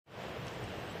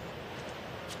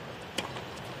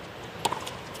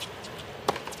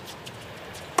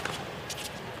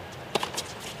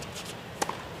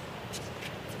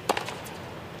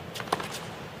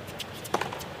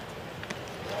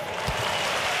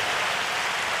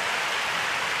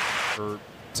Her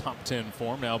top 10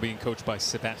 form now being coached by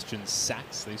Sebastian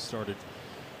Sachs. They started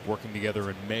working together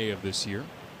in May of this year.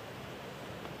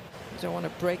 You don't want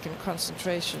to break in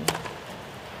concentration.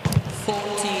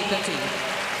 40-30.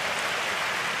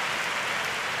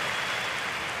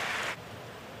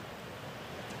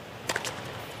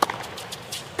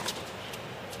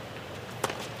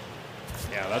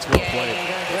 Yeah, that's well played.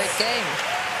 Great game.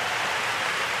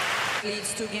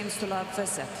 Leads 2 games to love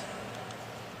first set.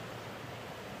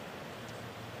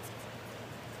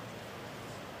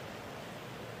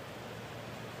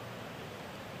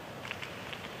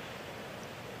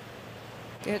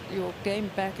 Get your game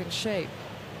back in shape.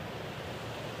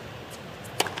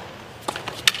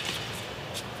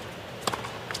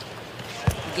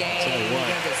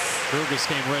 Goerges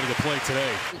came ready to play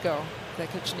today. Here we go.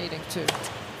 Vekić needing to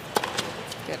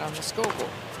get on the scoreboard.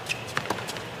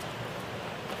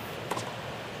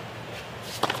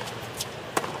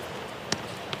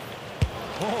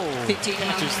 Oh,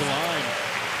 catches the line.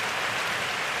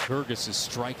 Goerges is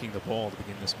striking the ball to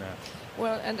begin this match.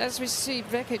 Well, and as we see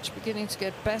Vekić beginning to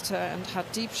get better and how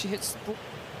deep she hits the ball.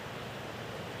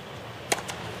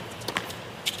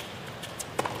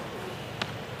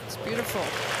 It's beautiful.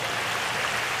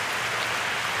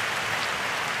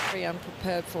 Very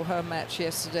unprepared for her match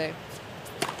yesterday.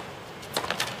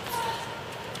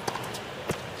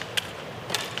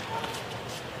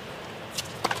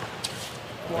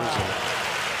 Wow.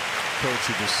 Coach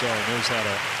who just knows how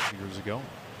to years ago.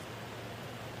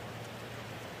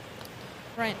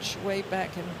 French way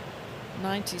back in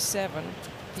 '97,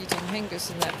 beating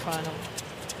Goerges in that final.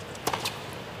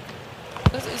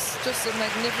 This is just a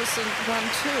magnificent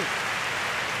 1-2.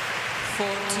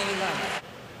 40-love.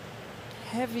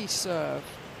 Heavy serve.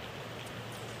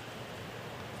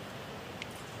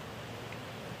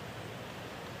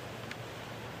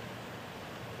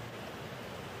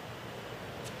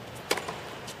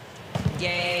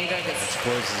 Yay, Goerges.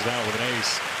 Closes it out with an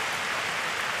ace.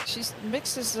 She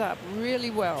mixes it up really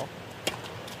well.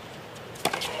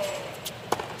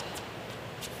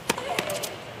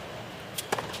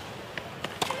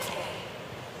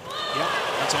 Yep,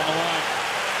 that's on the line.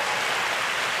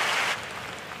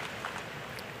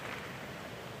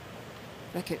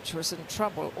 Vekić was in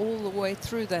trouble all the way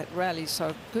through that rally,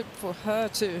 so good for her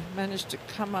to manage to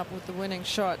come up with the winning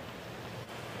shot.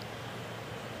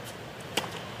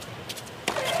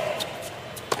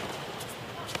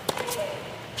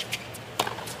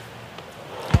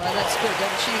 Well, that's good.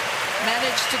 And she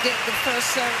managed to get the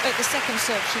first serve, the second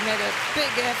serve. She made a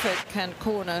big effort, can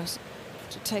corners,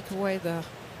 to take away the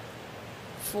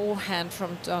forehand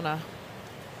from Donna.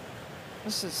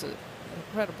 This is an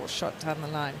incredible shot down the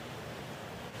line.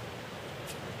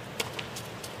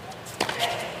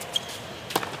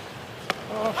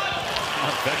 Oh.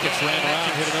 Vekić ran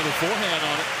around, hit another forehand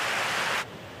on it.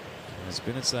 Has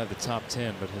been inside the top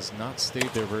 10, but has not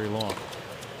stayed there very long.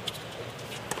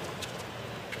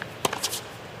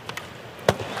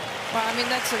 Well, I mean,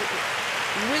 that's a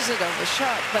wizard of a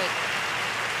shot, but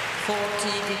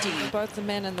 40-15. both the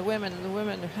men and the women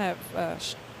have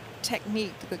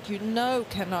technique that you know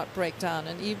cannot break down.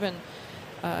 And even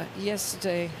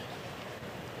yesterday,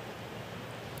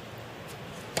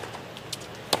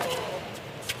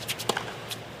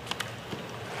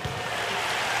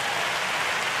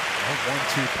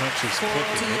 One-two punches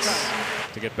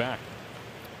quick to get back.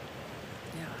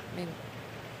 yeah, I mean,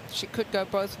 she could go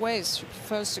both ways. She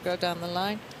prefers to go down the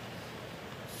line.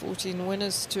 14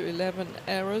 winners to 11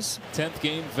 errors. 10th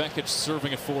game, Vekić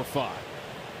serving at 4-5.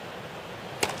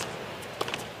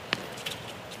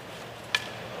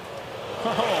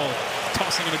 Oh,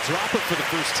 tossing in a dropper for the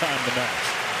first time in the match.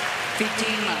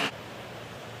 15-love.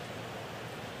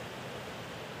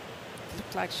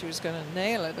 Looked like she was going to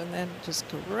nail it and then just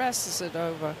caresses it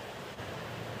over.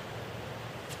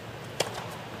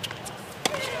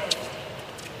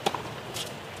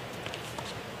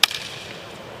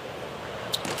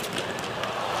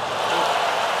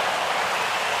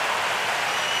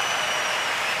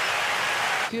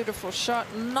 Beautiful shot,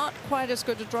 not quite as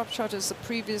good a drop shot as the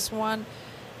previous one,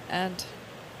 and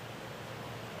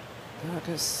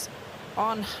Goerges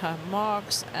on her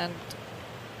marks and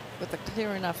with a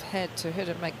clear enough head to hit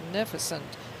a magnificent,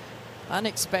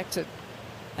 unexpected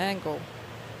angle.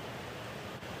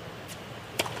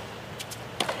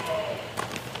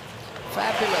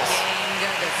 Fabulous.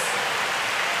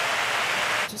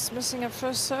 Just missing her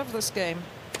first serve this game.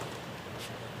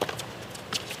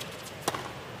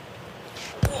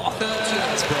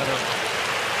 That's better.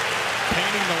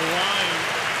 Painting the line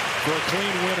for a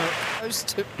clean winner. Close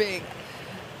to being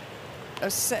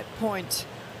a set point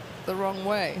the wrong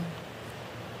way.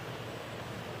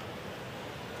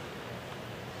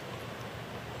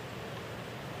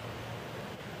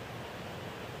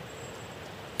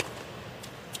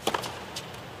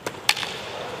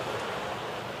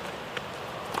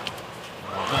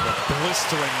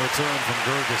 blistering return from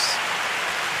Goerges.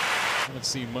 Haven't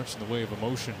seen much in the way of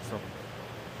emotion from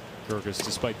Goerges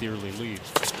despite the early lead.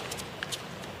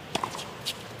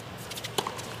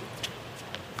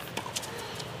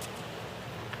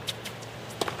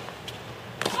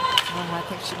 Oh, I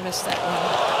think she missed that one.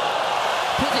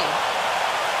 Pity.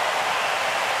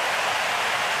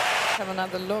 Have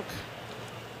another look.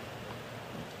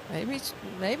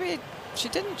 Maybe she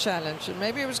didn't challenge, and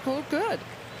maybe it was called good.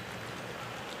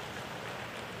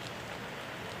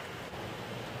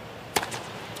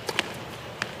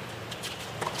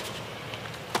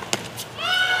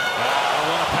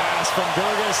 What a pass from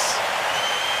Goerges.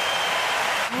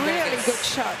 Really good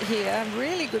shot here.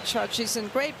 Really good shot. She's in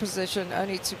great position,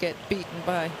 only to get beaten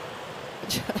by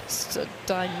just a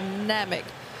dynamic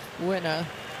winner.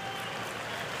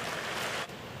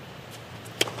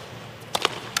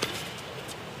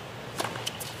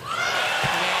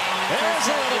 There's a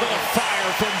little bit of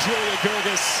fire from Julia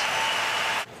Goerges.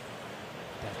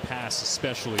 That pass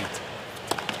especially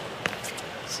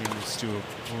seems to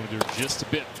have wounded her just a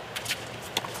bit.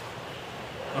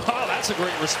 Oh, that's a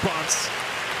great response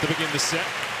to begin the set.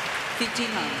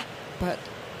 15-9. But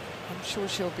I'm sure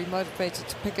she'll be motivated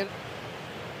to pick it.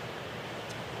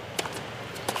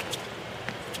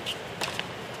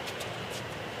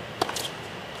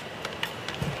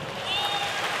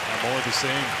 More of the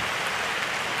same.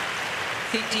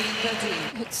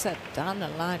 15-13. Hits that down the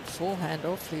line forehand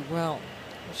awfully well.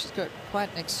 She's got quite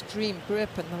an extreme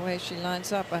grip in the way she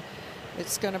lines up.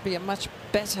 It's going to be a much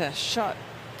better shot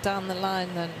down the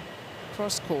line than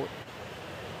cross court.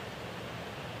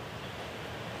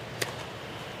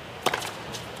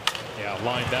 Yeah,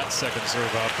 line that second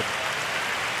serve up and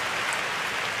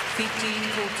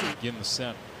 15-14. begin the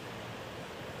set.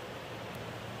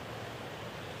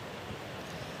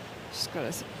 She's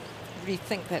got to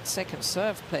rethink that second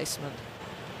serve placement.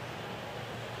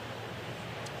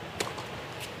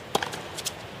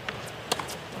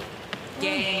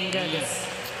 Game Goerges.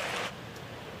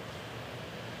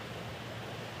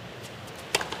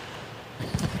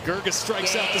 Goerges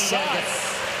strikes out the side.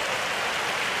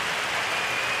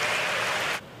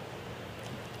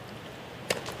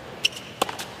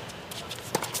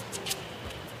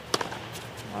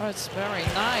 Oh, it's very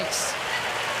nice.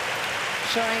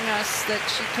 Showing us that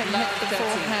she can hit the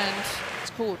forehand.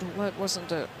 It's called, well, it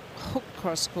wasn't a hook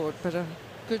cross court, but a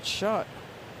good shot.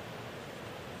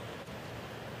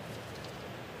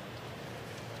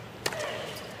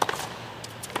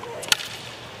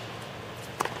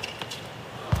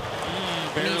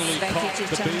 Barely caught the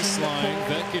baseline.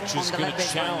 Vekić is going to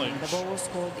challenge. The ball was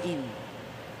called in.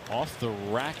 Off the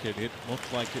racket, it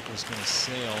looked like it was going to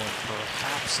sail, and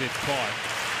perhaps it caught.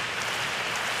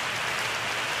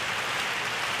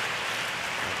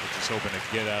 Vekić is hoping to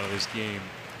get out of this game,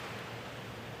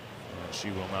 and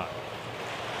she will not.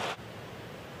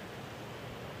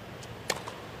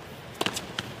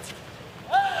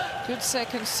 Good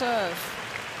second serve.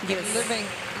 Yes.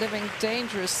 Living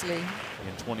dangerously.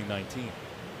 In 2019.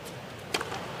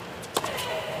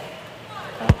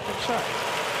 Oh, good shot.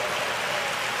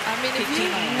 I mean, if you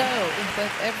know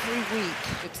that every week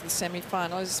it's the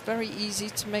semi-final, it's very easy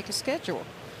to make a schedule,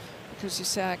 because you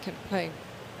say I can play,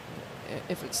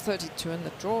 if it's 32 in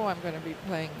the draw, I'm going to be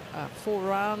playing 4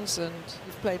 rounds, and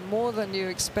you've played more than you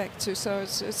expect to, so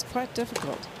it's quite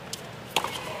difficult.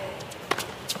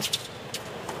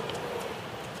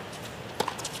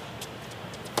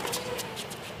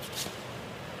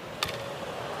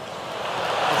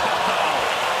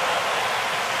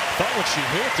 When she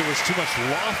hit, there was too much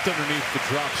loft underneath the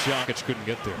drop shot. Vekić couldn't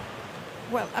get there.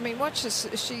 Well, I mean, watch this.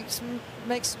 She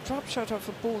makes a drop shot off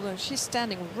a ball, and she's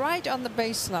standing right on the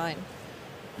baseline.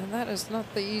 And that is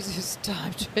not the easiest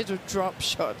time to hit a drop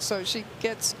shot. So she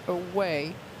gets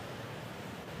away.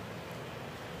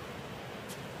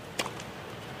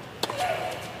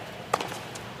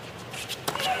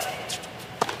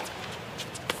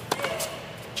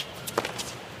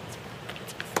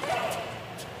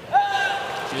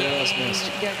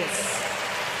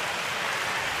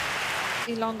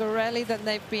 A longer rally than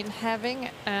they've been having,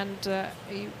 and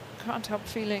you can't help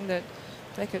feeling that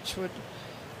Vekić would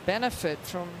benefit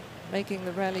from making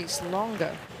the rallies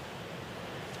longer.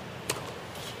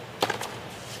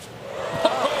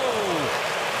 Oh!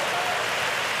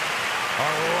 A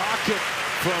rocket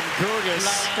from Goerges.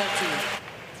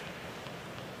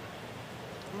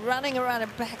 Running around a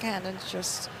backhand and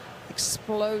just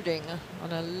exploding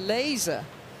on a laser.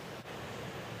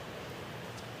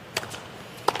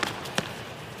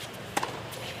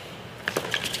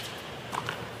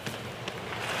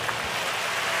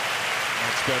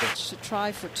 Better. To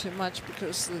try for too much,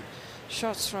 because the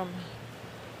shots from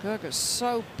Goerges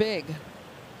so big.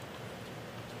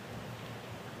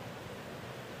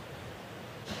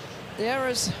 The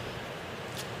errors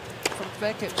from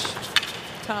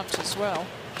Vekić count as well.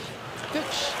 Good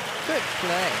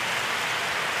play.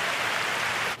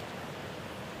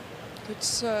 Good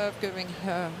serve, giving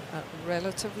her a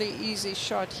relatively easy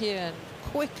shot here and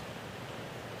quick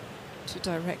to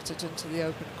direct it into the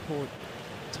open court.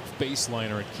 Tough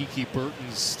baseliner and Kiki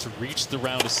Bertens to reach the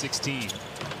round of 16.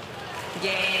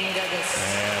 Goerges.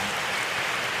 And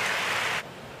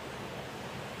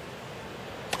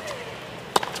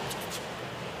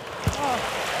Oh,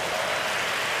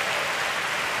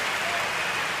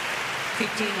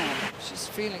 15 all. she's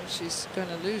feeling she's going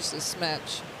to lose this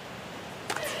match.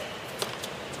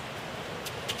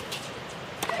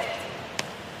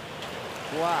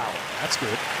 Wow. that's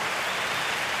good.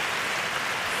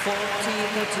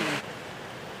 40-13.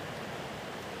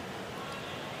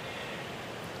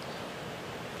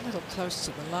 A little close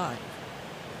to the line.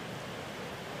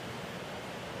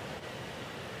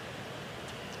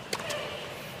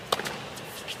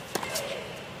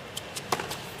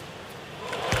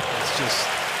 It's just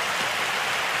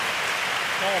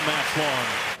all match long.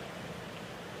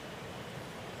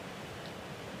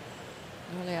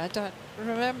 Really, I don't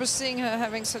remember seeing her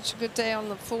having such a good day on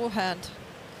the forehand.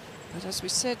 But as we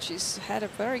said, she's had a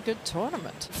very good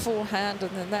tournament. Forehand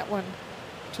and then that one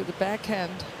to the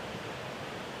backhand.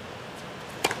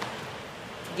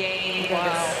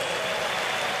 Wow.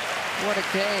 What a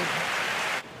game.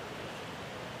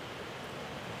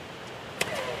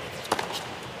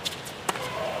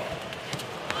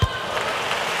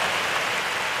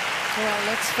 Well,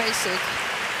 let's face it.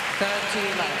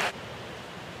 30-11.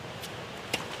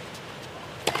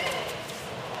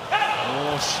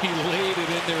 Oh, she laid it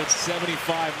in there at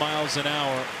 75 miles an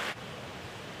hour.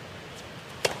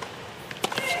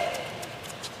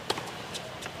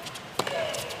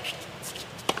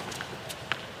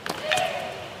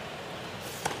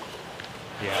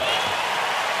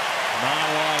 Not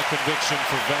a lot of conviction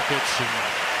for Vekić, and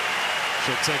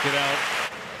she'll take it out.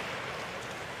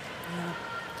 Yeah.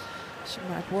 She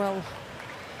might well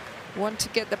want to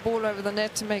get the ball over the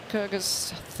net to make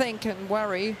Goerges think and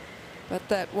worry, but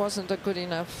that wasn't a good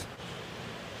enough.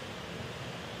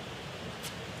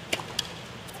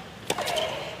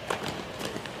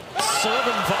 Serve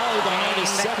and volley behind a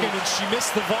second, and she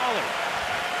missed the volley.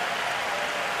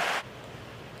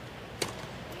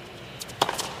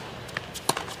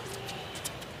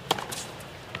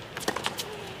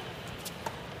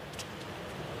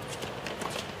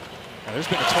 Now, there's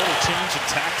been a total change in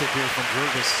tactic here from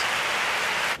Goerges.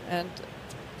 And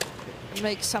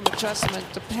make some adjustment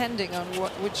depending on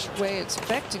which way it's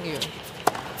affecting you.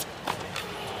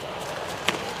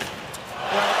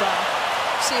 Well done.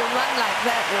 See, a run like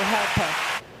that will help her.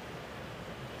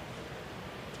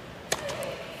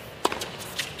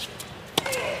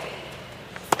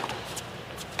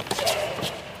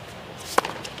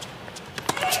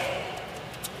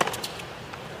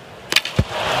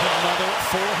 Another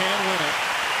forehand winner.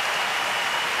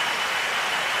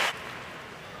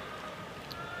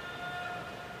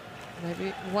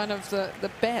 Maybe one of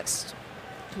the best.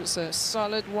 It was a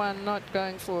solid one, not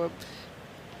going for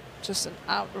just an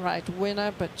outright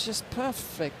winner, but just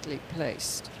perfectly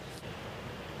placed.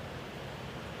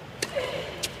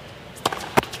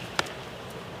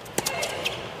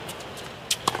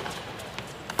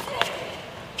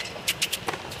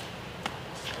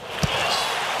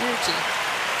 Beauty.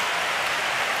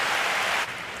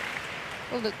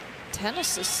 Well, the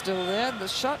tennis is still there. The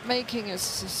shot making is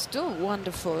still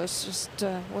wonderful. It's just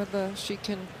whether she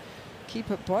can keep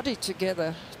her body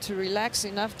together to relax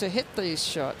enough to hit these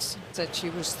shots. Said she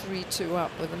was 3-2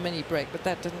 up with a mini break, but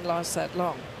that didn't last that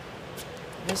long.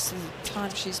 This is the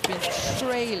time she's been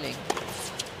trailing.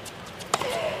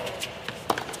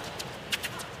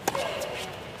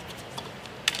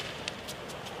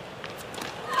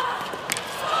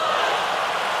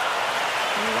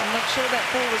 I'm not sure that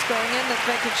ball was going in. That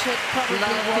Vekić hit probably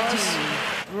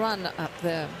was. Run up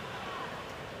there.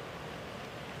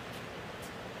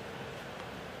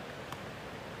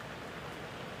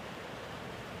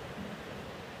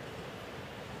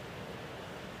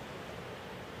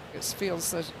 It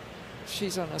feels that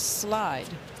she's on a slide.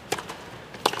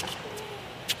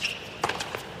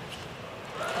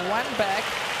 One back.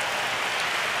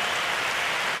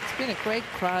 It's been a great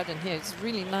crowd in here. It's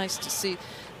really nice to see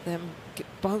them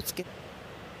both get.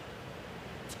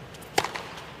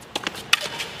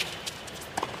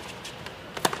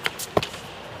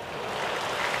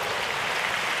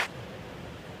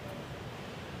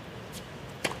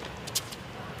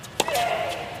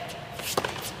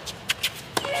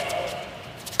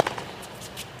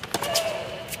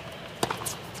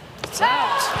 is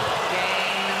out.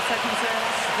 Game second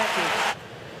service, Vekić.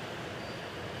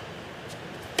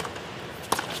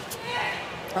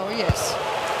 Oh, yes.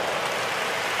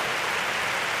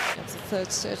 And the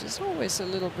third set is always a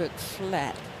little bit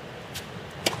flat.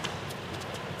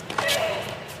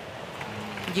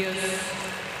 Yes.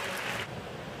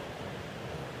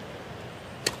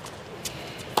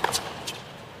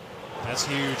 That's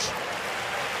huge.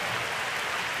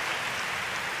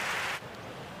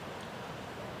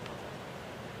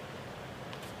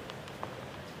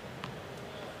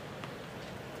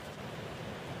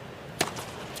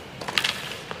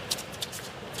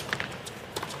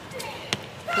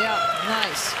 Yeah,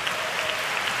 nice.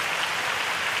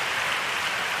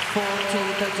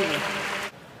 40-13.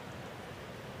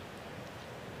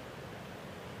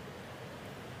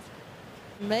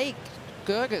 Make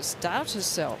Goerges doubt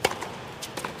herself.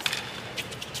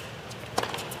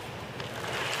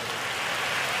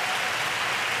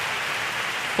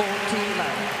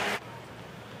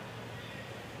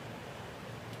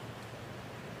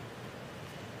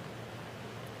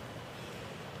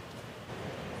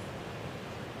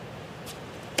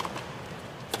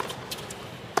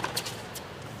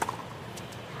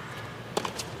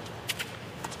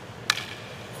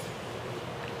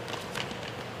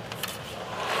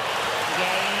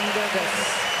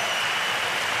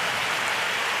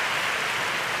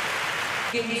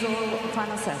 Games all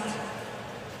final set.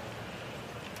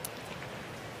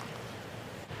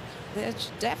 There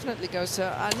definitely goes. So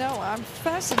I know I'm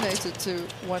fascinated to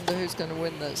wonder who's going to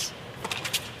win this.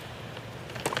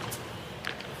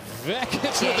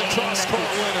 Vekić with the cross-court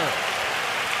winner.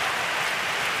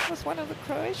 Was one of the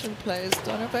Croatian players,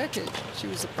 Donna Vekić. She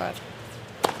was about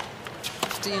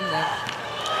 15 then.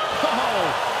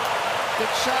 Oh,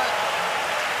 Good shot.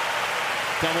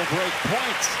 double break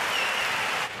point.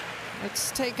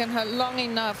 It's taken her long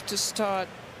enough to start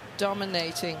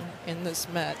dominating in this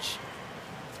match.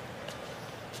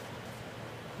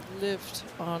 Lived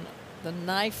on the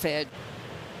knife edge.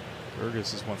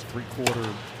 Goerges has won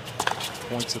 3/4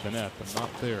 points of the net, but not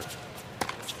there.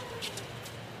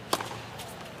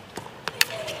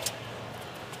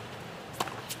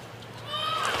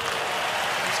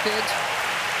 It's good.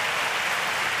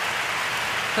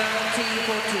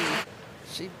 30-14.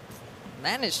 She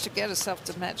managed to get herself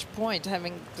to match point,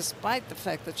 despite the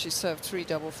fact that she served 3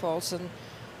 double faults, and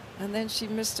then she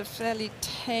missed a fairly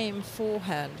tame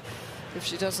forehand if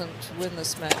she doesn't win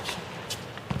this match.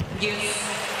 Yes.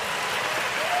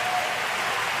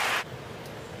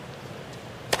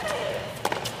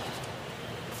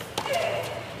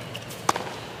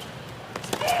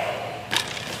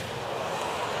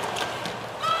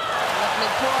 Lovely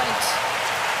point.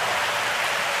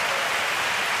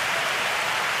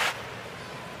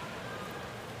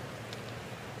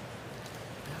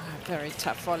 Very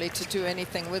tough volley to do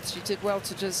anything with. She did well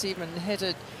to just even hit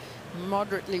it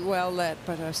moderately well,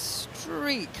 but a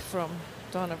streak from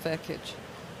Donna Vekić,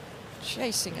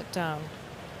 chasing it down.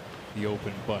 The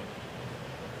open butt.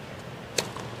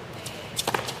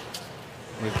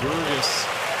 With Goerges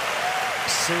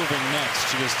serving next,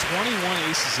 she has 21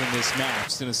 aces in this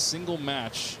match, in a single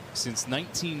match since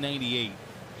 1998.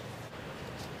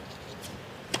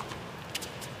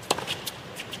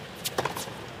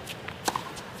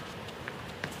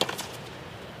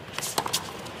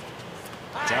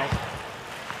 Out.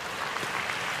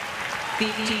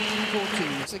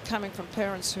 15-14. So coming from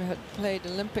parents who had played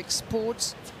Olympic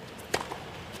sports.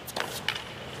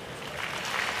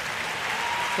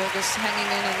 Goerges hanging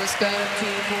in this game.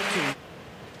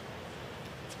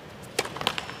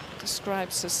 13-14.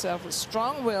 Describes herself as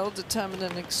strong-willed, determined,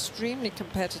 and extremely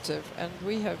competitive. And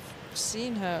we have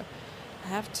seen her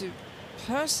have to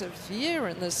persevere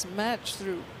in this match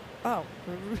through,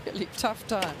 really tough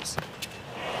times.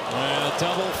 And a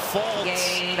double fault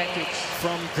Game Vekić.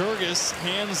 from Goerges,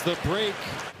 hands the break.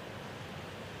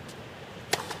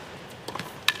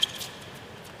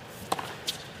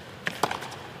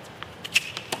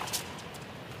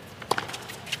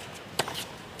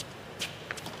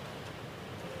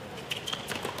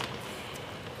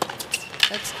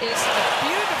 That is a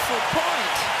beautiful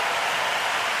point.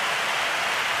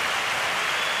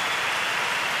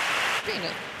 Been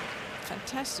a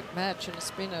fantastic match, and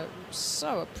it's been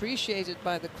so appreciated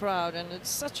by the crowd, and it's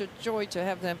such a joy to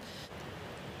have them.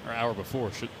 Or hour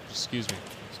before, excuse me.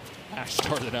 Match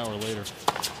started an hour later.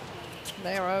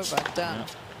 They're over, done. Yeah.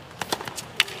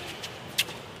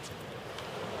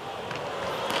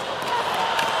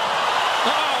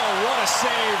 Oh, what a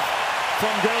save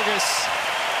from Goerges.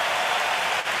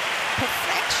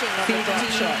 Perfection of the drop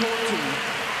shot.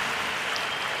 15-14.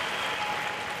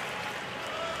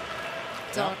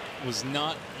 That was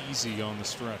not easy on the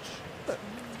stretch. But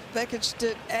Vekić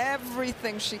did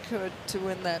everything she could to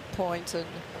win that point, and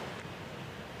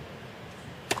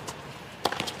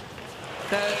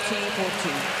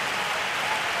 13-14.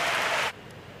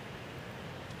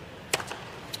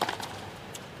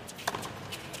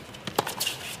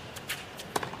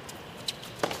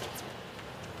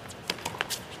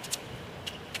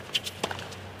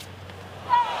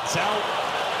 It's out.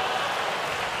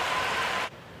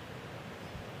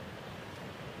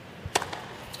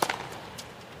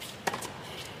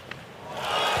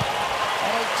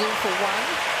 that'll do for one.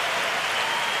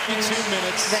 2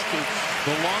 minutes. Vekić.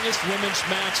 The longest women's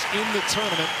match in the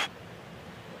tournament.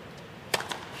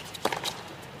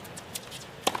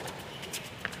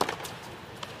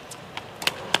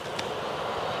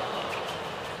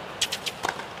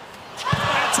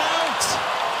 That's out.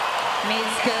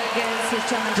 Ms. Goerges is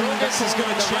challenging. Goerges is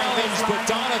going to challenge, but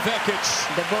Donna Vekić,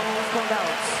 The ball is called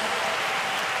out.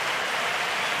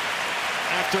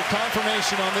 after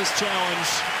confirmation on this challenge,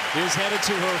 is headed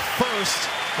to her first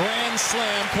Grand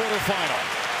Slam quarterfinal.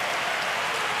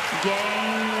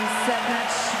 Game, set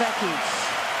match, Vekić.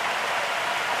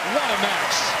 What a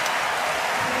match.